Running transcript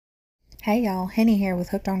Hey y'all, Henny here with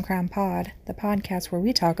Hooked on Crime Pod, the podcast where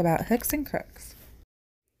we talk about hooks and crooks.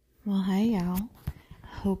 Well, hey y'all.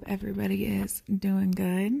 Hope everybody is doing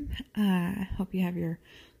good. Hope you have your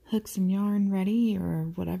hooks and yarn ready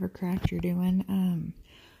or whatever craft you're doing.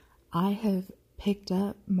 I have picked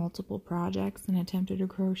up multiple projects and attempted to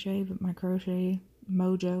crochet, but my crochet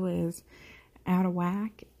mojo is out of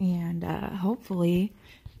whack, and hopefully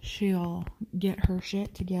she'll get her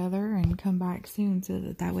shit together and come back soon so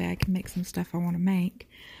that way I can make some stuff I want to make.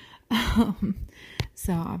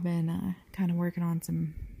 So I've been kind of working on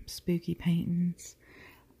some spooky paintings.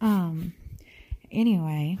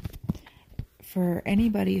 Anyway, for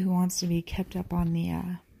anybody who wants to be kept up on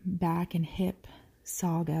the back and hip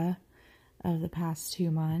saga of the past 2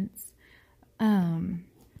 months, I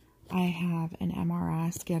have an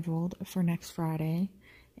MRI scheduled for next Friday,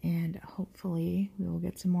 and hopefully we will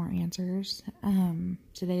get some more answers.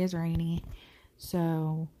 Today is rainy,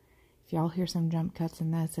 so if y'all hear some jump cuts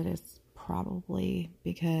in this, it is probably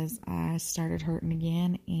because I started hurting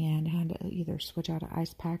again and had to either switch out an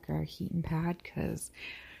ice pack or a heating pad because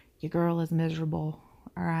your girl is miserable.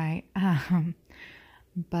 Alright.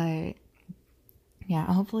 But yeah,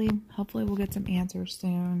 hopefully we'll get some answers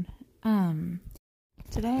soon.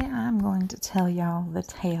 Today I'm going to tell y'all the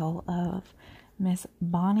tale of Miss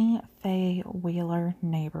Bonnie Faye Wheeler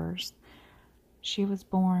Neighbors. She was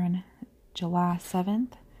born July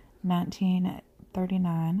 7th,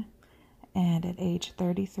 1939, and at age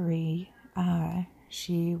 33,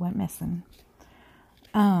 she went missing.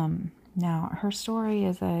 Now, her story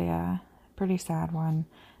is a pretty sad one.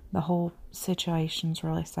 The whole situation's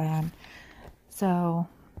really sad. So,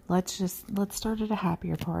 let's start at a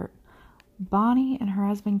happier part. Bonnie and her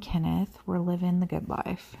husband Kenneth were living the good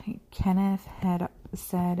life. Kenneth had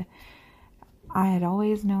said, "I had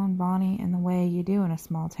always known Bonnie in the way you do in a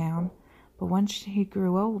small town, but once he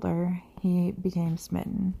grew older, he became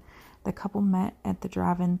smitten." The couple met at the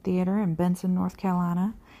drive-in theater in Benson, North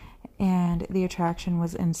Carolina, and the attraction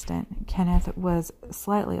was instant. Kenneth was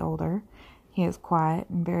slightly older. He is quiet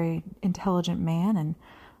and very intelligent man, and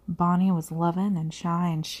Bonnie was loving and shy,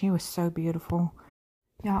 and she was so beautiful.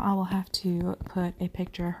 Y'all, I will have to put a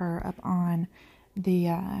picture of her up on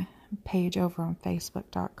the page over on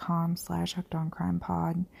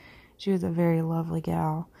facebook.com/hookedonCrimePod. She was a very lovely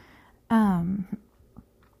gal. And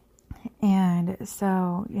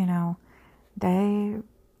so, they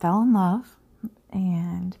fell in love,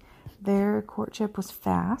 and their courtship was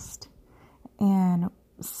fast, and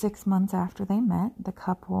 6 months after they met, the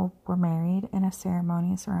couple were married in a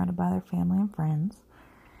ceremony surrounded by their family and friends.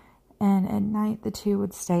 And at night, the two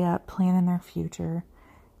would stay up planning their future.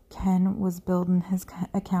 Ken was building his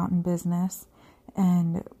accounting business,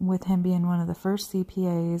 and with him being one of the first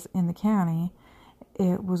CPAs in the county,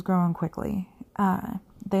 it was growing quickly.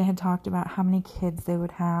 They had talked about how many kids they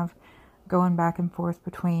would have, going back and forth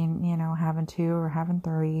between, having 2 or having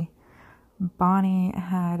 3. Bonnie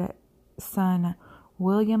had son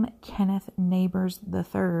William Kenneth Neighbors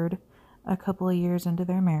III a couple of years into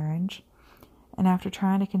their marriage. And after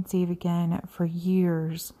trying to conceive again for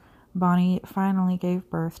years, Bonnie finally gave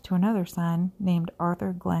birth to another son named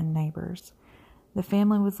Arthur Glenn Neighbors. The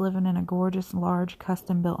family was living in a gorgeous, large,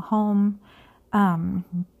 custom-built home.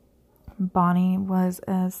 Bonnie was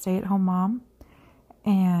a stay-at-home mom,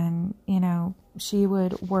 and, she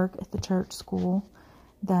would work at the church school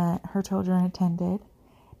that her children attended,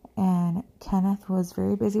 and Kenneth was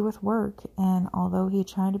very busy with work, and although he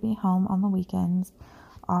tried to be home on the weekends,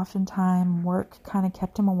 oftentimes work kind of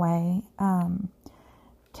kept him away.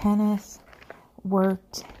 Kenneth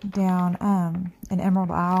worked down in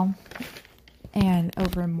Emerald Isle and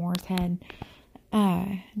over in Moores Head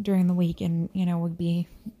during the week, and would be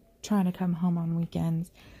trying to come home on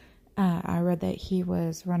weekends. I read that he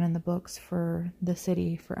was running the books for the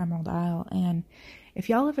city for Emerald Isle, and if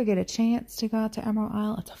y'all ever get a chance to go out to Emerald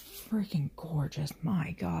Isle, it's a freaking gorgeous.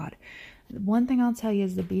 My God. One thing I'll tell you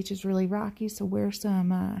is the beach is really rocky, so wear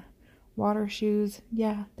some water shoes.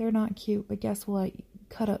 Yeah, they're not cute, but guess what?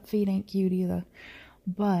 Cut up feet ain't cute either.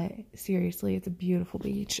 But seriously, it's a beautiful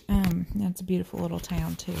beach. It's a beautiful little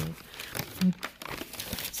town too.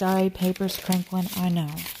 Sorry, paper's crinkling. I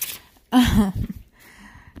know.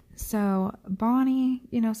 So Bonnie,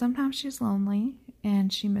 sometimes she's lonely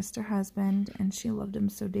and she missed her husband and she loved him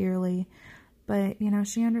so dearly. But,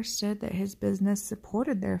 she understood that his business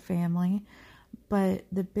supported their family, but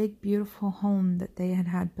the big, beautiful home that they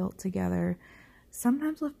had built together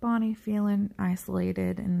sometimes left Bonnie feeling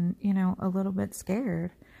isolated and, a little bit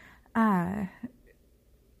scared. That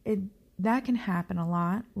can happen a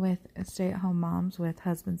lot with stay-at-home moms with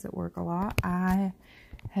husbands that work a lot. I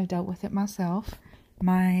have dealt with it myself,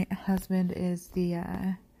 My husband is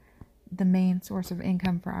the main source of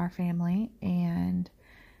income for our family, and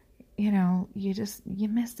you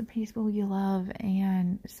miss the people you love.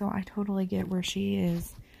 And so I totally get where she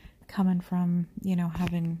is coming from,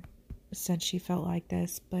 having said she felt like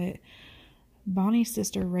this. But Bonnie's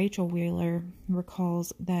sister, Rachel Wheeler,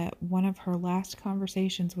 recalls that one of her last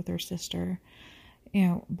conversations with her sister,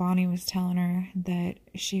 Bonnie was telling her that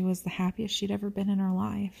she was the happiest she'd ever been in her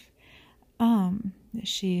life.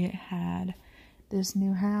 She had this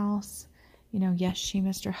new house. Yes, she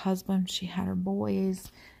missed her husband. She had her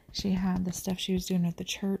boys. She had the stuff she was doing at the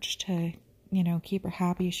church to, keep her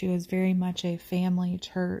happy. She was very much a family,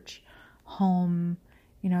 church, home.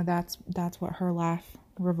 That's what her life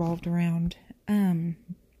revolved around. And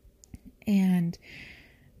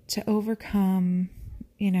to overcome,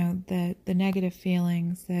 the negative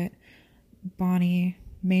feelings that Bonnie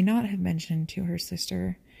may not have mentioned to her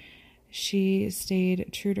sister, she stayed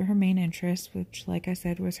true to her main interest, which, like I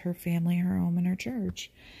said, was her family, her home, and her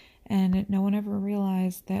church. And no one ever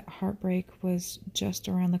realized that heartbreak was just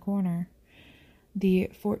around the corner.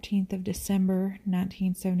 The 14th of December,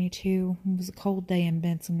 1972, was a cold day in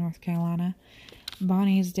Benson, North Carolina.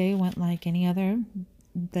 Bonnie's day went like any other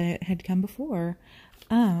that had come before.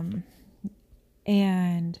 And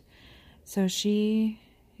so she,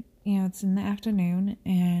 it's in the afternoon,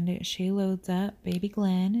 and she loads up baby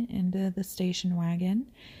Glenn into the station wagon,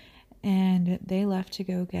 and they left to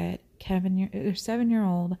go get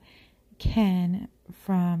 7-year-old Ken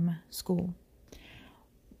from school.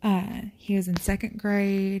 He was in 2nd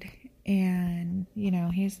grade, and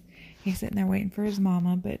he's sitting there waiting for his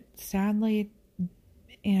mama. But sadly,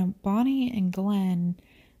 Bonnie and Glenn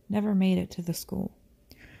never made it to the school.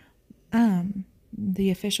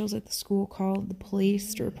 The officials at the school called the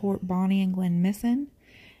police to report Bonnie and Glenn missing,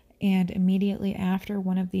 and immediately after,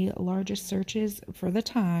 one of the largest searches for the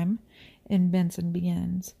time in Benson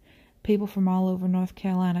begins. People from all over North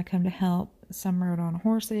Carolina come to help. Some rode on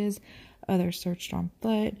horses, others searched on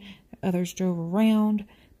foot, others drove around.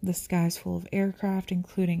 The sky's full of aircraft,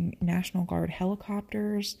 including National Guard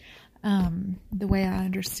helicopters. The way I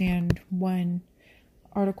understand one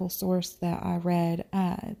article source that I read,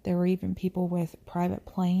 there were even people with private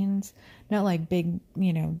planes, not like big,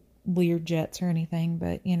 Lear jets or anything,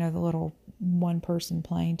 but, the little 1-person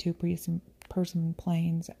plane, 2-person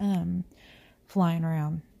planes, flying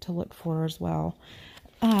around to look for her as well.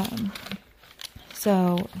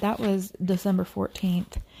 So that was December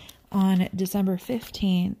 14th. On December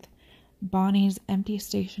 15th, Bonnie's empty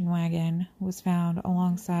station wagon was found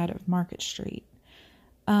alongside of Market Street.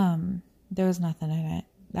 There was nothing in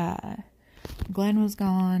it. Glenn was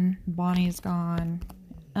gone. Bonnie's gone.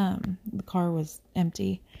 The car was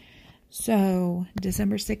empty. So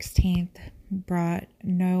December 16th brought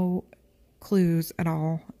no clues at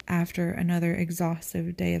all after another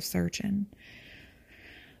exhaustive day of searching.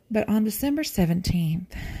 But on December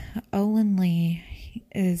 17th, Olin Lee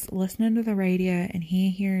is listening to the radio, and he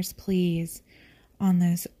hears pleas on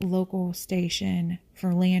this local station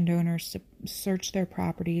for landowners to search their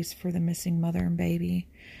properties for the missing mother and baby.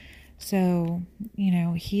 So,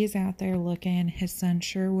 he's out there looking. His son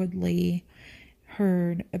Sherwood Lee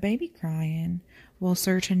heard a baby crying while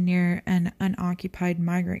searching near an unoccupied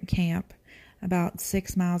migrant camp about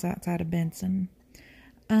 6 miles outside of Benson.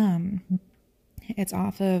 It's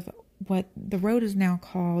off of what the road is now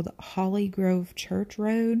called Holly Grove Church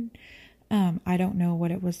Road. I don't know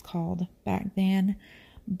what it was called back then,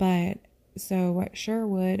 but so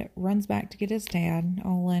Sherwood runs back to get his dad,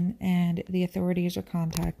 Olin, and the authorities are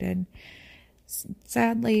contacted.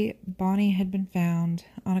 Sadly, Bonnie had been found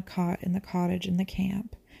on a cot in the cottage in the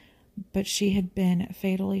camp, but she had been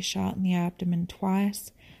fatally shot in the abdomen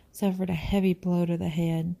twice, suffered a heavy blow to the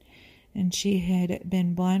head, and she had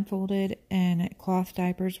been blindfolded, and cloth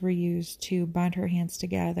diapers were used to bind her hands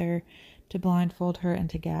together, to blindfold her, and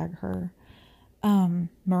to gag her.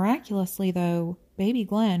 Miraculously, though, baby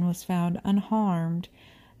Glenn was found unharmed,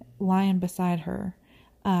 lying beside her.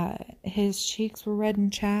 His cheeks were red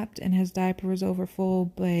and chapped, and his diaper was overfull,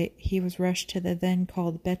 but he was rushed to the then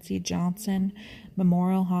called Betsy Johnson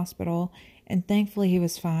Memorial Hospital, and thankfully he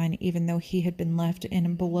was fine, even though he had been left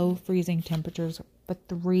in below freezing temperatures for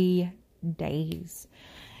 3 days.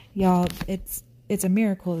 Y'all, it's a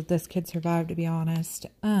miracle that this kid survived, to be honest.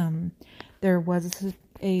 There was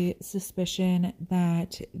a suspicion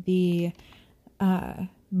that the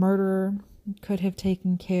murderer could have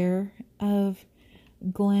taken care of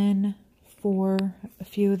Glenn for a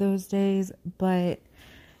few of those days, but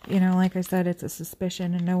like I said, it's a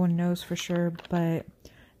suspicion and no one knows for sure, but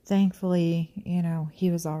thankfully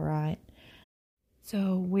he was all right.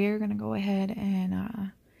 So we're going to go ahead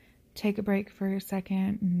and take a break for a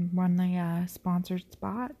second and run the sponsored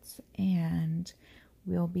spots, and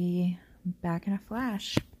we'll be back in a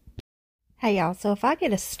flash. Hey y'all, so if I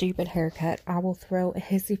get a stupid haircut, I will throw a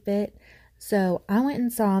hissy fit. So I went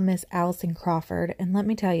and saw Miss Allison Crawford, and let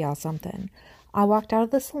me tell y'all something. I walked out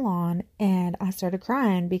of the salon and I started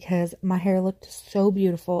crying because my hair looked so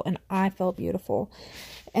beautiful and I felt beautiful.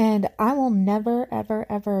 And I will never, ever,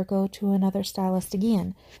 ever go to another stylist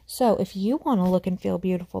again. So if you want to look and feel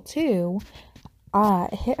beautiful too,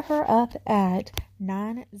 hit her up at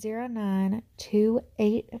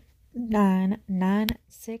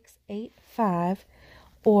 909-289-9685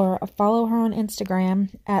 or follow her on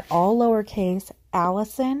Instagram at all lowercase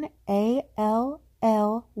Allison, ALLYSON _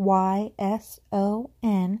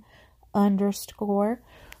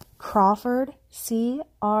 Crawford, CRAWFORD _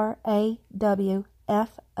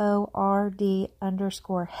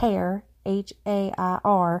 hair,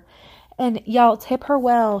 HAIR. And y'all, tip her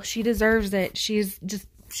well. She deserves it. She's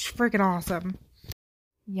freaking awesome.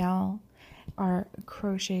 Y'all, our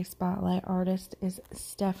crochet spotlight artist is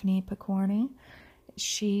Stephanie Picorni.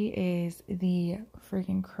 She is the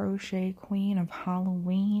freaking crochet queen of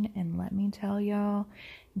Halloween. And let me tell y'all,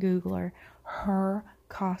 Google her. Her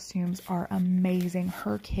costumes are amazing.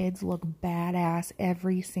 Her kids look badass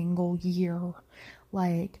every single year.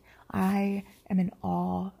 Like, I am in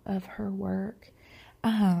awe of her work.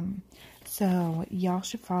 So y'all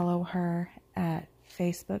should follow her at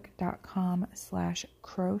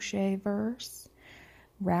facebook.com/crochetverse,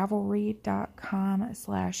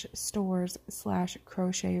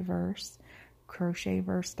 ravelry.com/stores/crochetverse,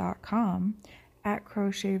 crochetverse.com, at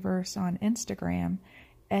crochetverse on Instagram,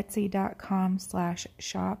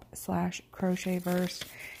 etsy.com/shop/crochetverse.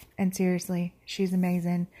 And seriously, she's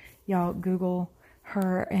amazing. Y'all Google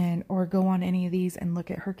her or go on any of these and look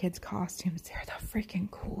at her kids' costumes. They're the freaking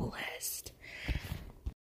coolest.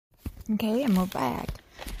 Okay, and we're back.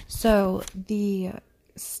 So the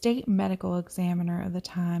state medical examiner of the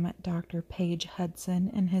time, Dr. Paige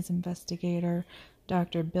Hudson, and his investigator,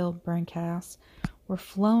 Dr. Bill Brinkas, were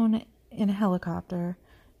flown in a helicopter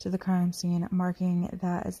to the crime scene, marking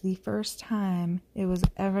that as the first time it was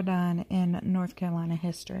ever done in North Carolina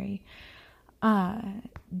history.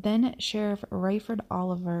 Then Sheriff Rayford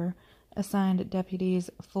Oliver assigned deputies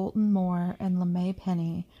Fulton Moore and LeMay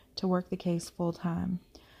Penny to work the case full time.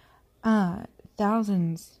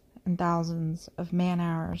 Thousands and thousands of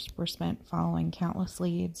man-hours were spent following countless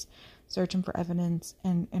leads, searching for evidence,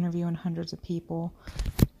 and interviewing hundreds of people.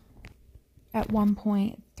 At one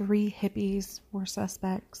point, 3 hippies were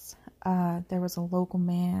suspects. There was a local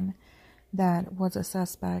man that was a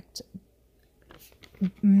suspect,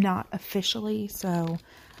 not officially, so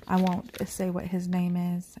I won't say what his name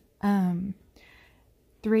is. 3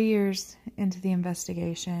 years into the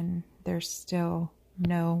investigation, there's still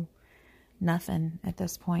nothing at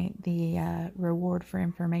this point. The reward for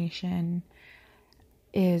information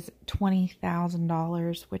is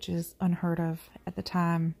 $20,000, which is unheard of at the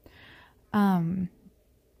time. And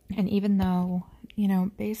even though,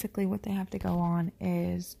 basically what they have to go on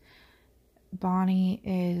is Bonnie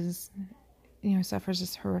suffers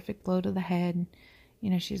this horrific blow to the head.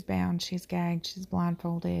 She's bound, she's gagged, she's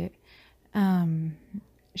blindfolded.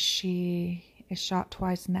 She is shot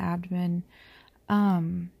twice in the abdomen.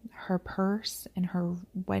 Her purse and her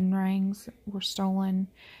wedding rings were stolen.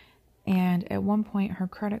 And at one point, her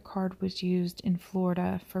credit card was used in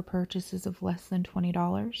Florida for purchases of less than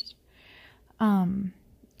 $20. And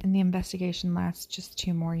the investigation lasts just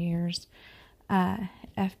 2 more years.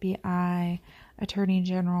 FBI Attorney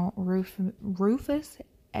General Rufus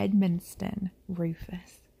Edmonston.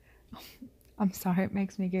 Rufus. I'm sorry, it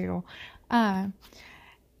makes me giggle.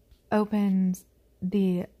 Opens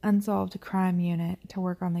the Unsolved Crime Unit to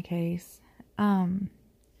work on the case.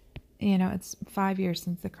 It's 5 years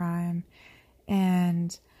since the crime.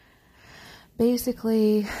 And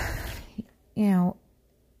basically,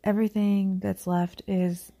 everything that's left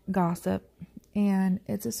is gossip. And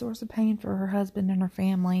it's a source of pain for her husband and her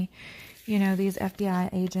family. These FBI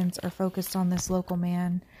agents are focused on this local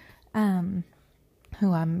man,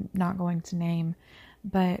 who I'm not going to name.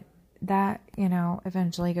 But that,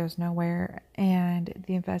 eventually goes nowhere. And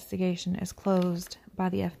the investigation is closed by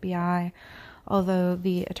the FBI. Although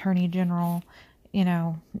the Attorney General,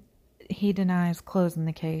 he denies closing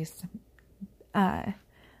the case.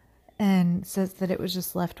 And says that it was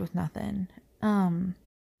just left with nothing.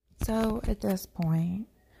 So at this point,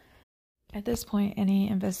 any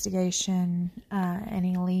investigation,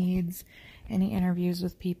 any leads, any interviews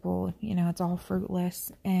with people, it's all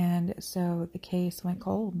fruitless. And so the case went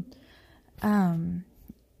cold.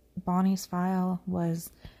 Bonnie's file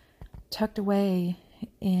was tucked away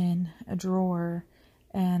in a drawer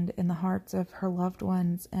and in the hearts of her loved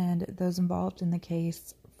ones and those involved in the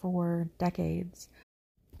case for decades.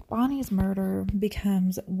 Bonnie's murder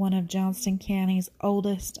becomes one of Johnston County's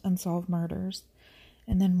oldest unsolved murders.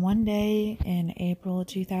 And then one day in April of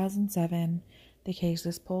 2007, the case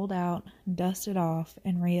is pulled out, dusted off,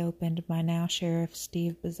 and reopened by now Sheriff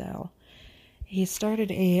Steve Bizzell. He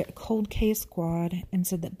started a cold case squad and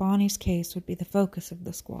said that Bonnie's case would be the focus of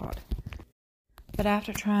the squad. But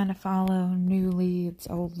after trying to follow new leads,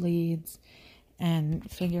 old leads, and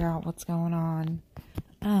figure out what's going on,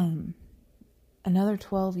 another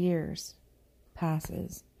 12 years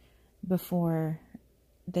passes before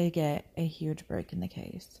they get a huge break in the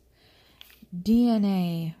case.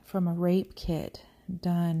 DNA from a rape kit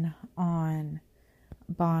done on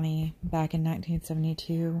Bonnie back in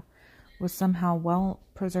 1972 was somehow well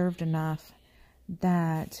preserved enough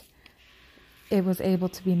that it was able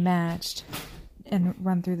to be matched and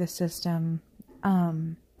run through the system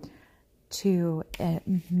to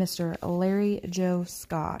Mr. Larry Joe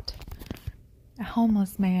Scott, a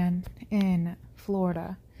homeless man in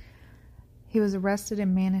Florida. He was arrested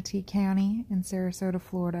in Manatee County in Sarasota,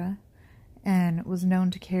 Florida, and was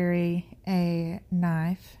known to carry a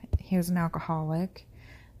knife. He was an alcoholic.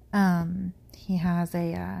 He has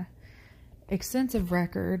a extensive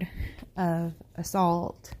record of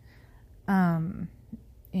assault,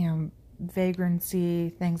 vagrancy,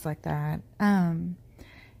 things like that.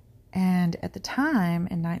 And at the time,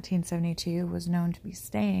 in 1972, was known to be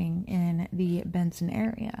staying in the Benson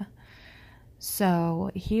area.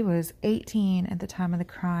 So he was 18 at the time of the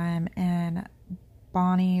crime, and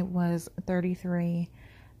Bonnie was 33.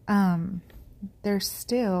 There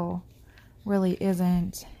still really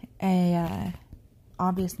isn't a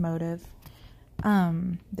obvious motive.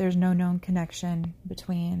 There's no known connection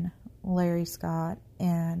between Larry Scott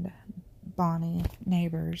and Bonnie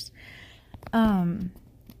neighbors. And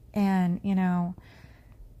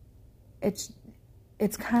it's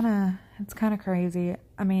kind of crazy.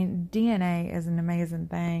 I mean, DNA is an amazing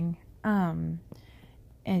thing. And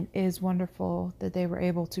it is wonderful that they were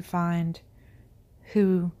able to find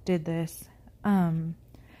who did this. And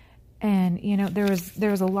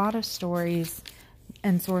there was a lot of stories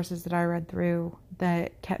and sources that I read through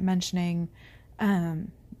that kept mentioning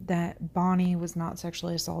that Bonnie was not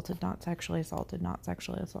sexually assaulted.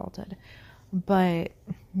 But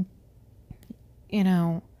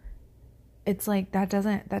it's like that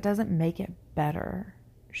doesn't make it better.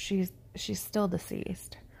 She's still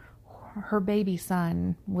deceased. Her baby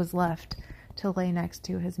son was left to lay next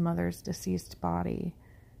to his mother's deceased body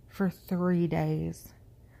for 3 days.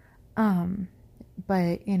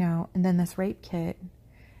 But and then this rape kit,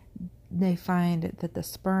 they find that the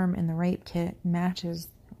sperm in the rape kit matches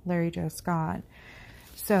Larry Joe Scott.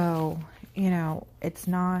 So, it's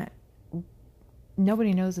not,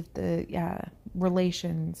 nobody knows if the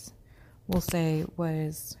relations will say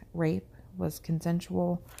was rape, was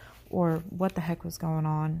consensual, or what the heck was going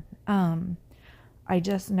on. I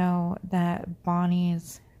just know that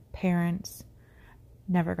Bonnie's parents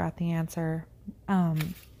never got the answer.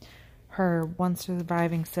 Her one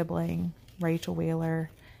surviving sibling, Rachel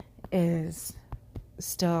Wheeler, is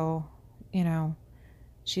still,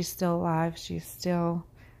 she's still alive. She's still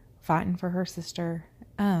fighting for her sister.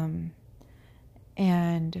 And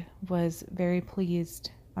was very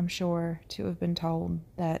pleased, I'm sure, to have been told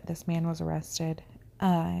that this man was arrested.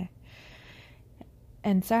 And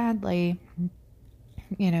sadly,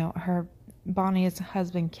 Bonnie's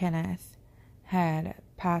husband, Kenneth, had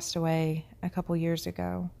passed away a couple years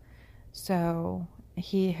ago. So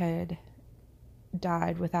he had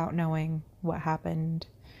died without knowing what happened,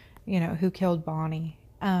 who killed Bonnie.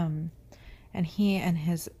 And he and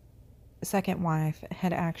his second wife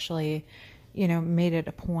had actually, made it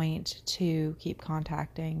a point to keep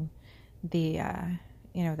contacting the,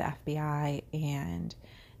 the FBI and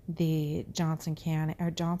the Johnston County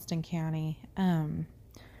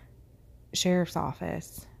Sheriff's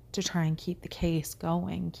Office to try and keep the case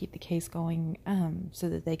going, so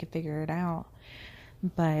that they could figure it out.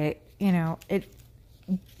 But,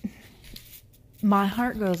 my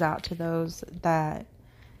heart goes out to those that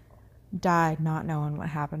died not knowing what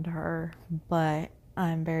happened to her, but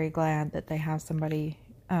I'm very glad that they have somebody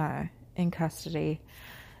in custody.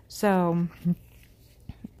 So,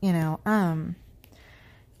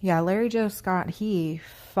 Larry Joe Scott, he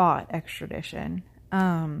fought extradition.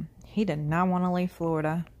 He did not want to leave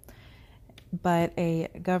Florida, but a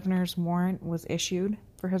governor's warrant was issued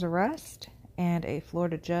for his arrest, and a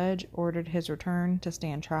Florida judge ordered his return to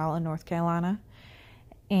stand trial in North Carolina.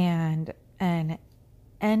 And an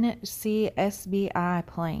NCSBI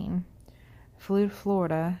plane flew to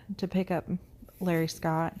Florida to pick up Larry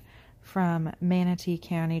Scott from Manatee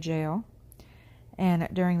County Jail. And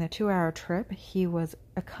during the 2-hour trip, he was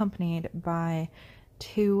accompanied by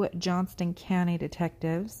 2 Johnston County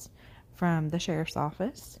detectives from the sheriff's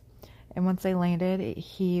office. And once they landed,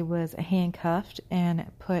 he was handcuffed and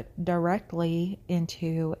put directly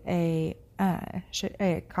into a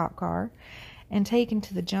cop car and taken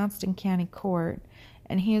to the Johnston County Court.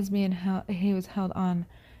 And he was held on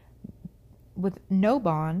with no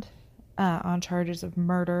bond on charges of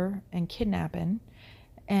murder and kidnapping.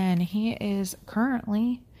 And he is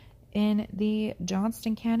currently in the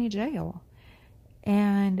Johnston County Jail.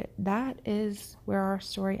 And that is where our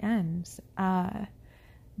story ends.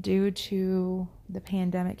 Due to the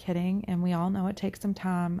pandemic hitting, and we all know it takes some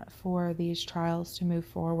time for these trials to move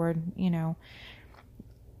forward. You know,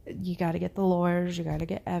 you got to get the lawyers, you got to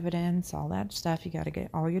get evidence, all that stuff. You got to get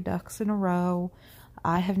all your ducks in a row.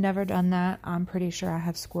 I have never done that. I'm pretty sure I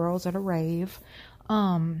have squirrels at a rave.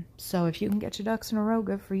 So if you can get your ducks in a row,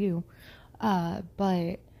 good for you.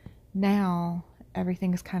 But now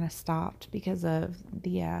everything is kind of stopped because of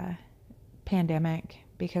the pandemic,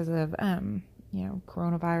 because of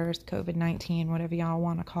coronavirus, COVID-19, whatever y'all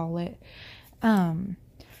want to call it.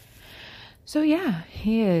 So yeah,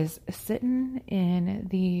 he is sitting in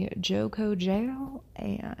the JoCo jail,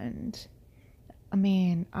 and I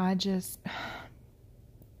mean, I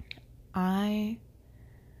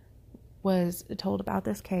was told about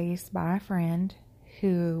this case by a friend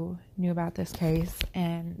who knew about this case,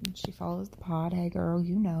 and she follows the pod. Hey girl,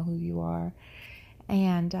 you know who you are.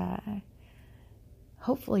 And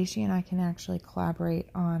hopefully she and I can actually collaborate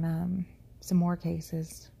on some more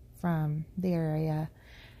cases from the area.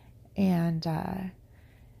 And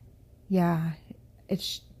yeah,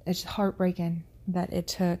 it's heartbreaking that it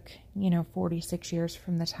took 46 years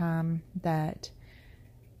from the time that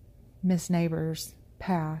Miss Neighbors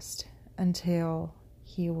passed until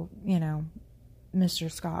he,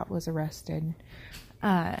 Mr. Scott was arrested.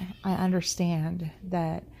 I understand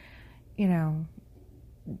that,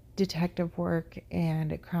 detective work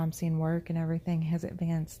and crime scene work and everything has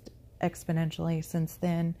advanced exponentially since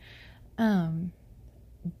then.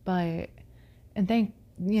 But thank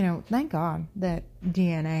God that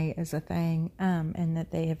DNA is a thing, and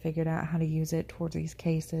that they have figured out how to use it towards these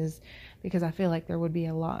cases, because I feel like there would be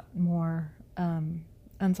a lot more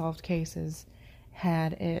unsolved cases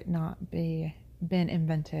had it not been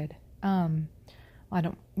invented. I'm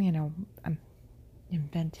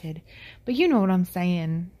invented, but you know what I'm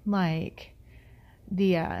saying, like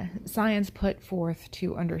the science put forth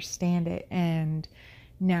to understand it, and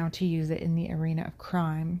now to use it in the arena of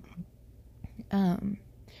crime. I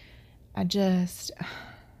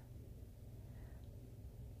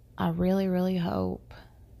really, really hope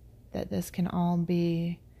that this can all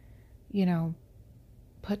be,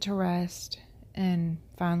 put to rest and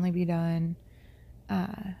finally be done,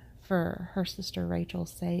 for her sister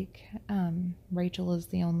Rachel's sake. Rachel is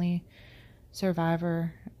the only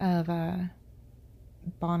survivor of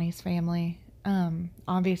Bonnie's family.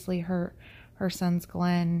 Obviously her sons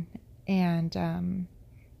Glenn and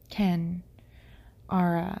Ken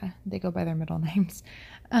are, they go by their middle names,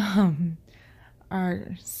 are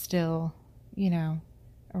still,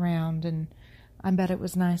 around. And I bet it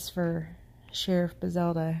was nice for Sheriff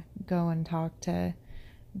Bazell to go and talk to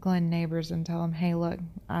Glenn Neighbors and tell him, hey, look,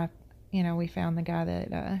 we found the guy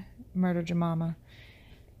that murdered your mama.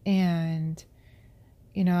 And,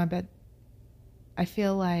 I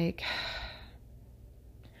feel like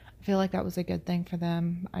that was a good thing for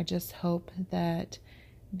them. I just hope that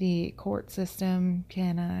the court system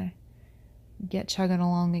can get chugging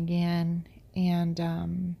along again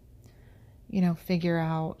and, figure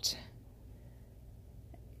out,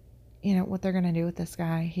 what they're going to do with this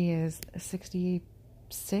guy. He is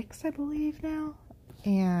 66, I believe, now.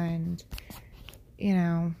 And,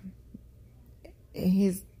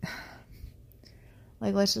 he's,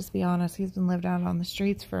 like, let's just be honest, he's been lived out on the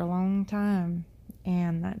streets for a long time.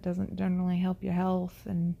 And that doesn't generally help your health.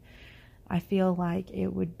 And I feel like it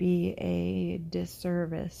would be a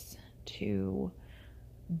disservice to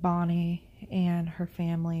Bonnie and her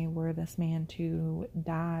family were this man to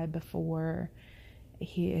die before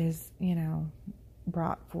he is,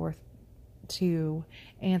 brought forth to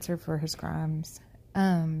answer for his crimes.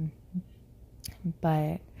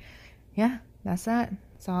 But yeah, that's that.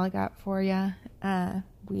 That's all I got for you.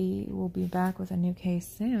 We will be back with a new case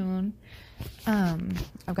soon.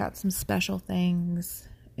 I've got some special things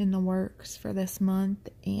in the works for this month,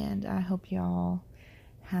 and I hope y'all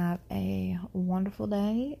have a wonderful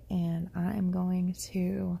day. And I am going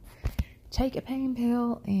to take a pain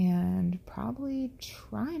pill and probably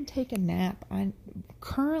try and take a nap.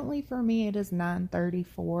 Currently for me it is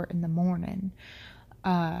 9:34 in the morning.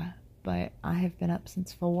 But I have been up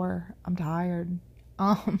since 4. I'm tired.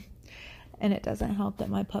 And it doesn't help that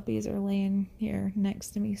my puppies are laying here next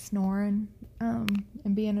to me snoring,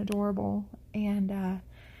 and being adorable. And,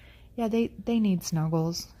 yeah, they need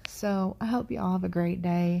snuggles. So I hope you all have a great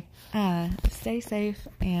day. Stay safe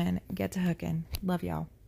and get to hooking. Love y'all.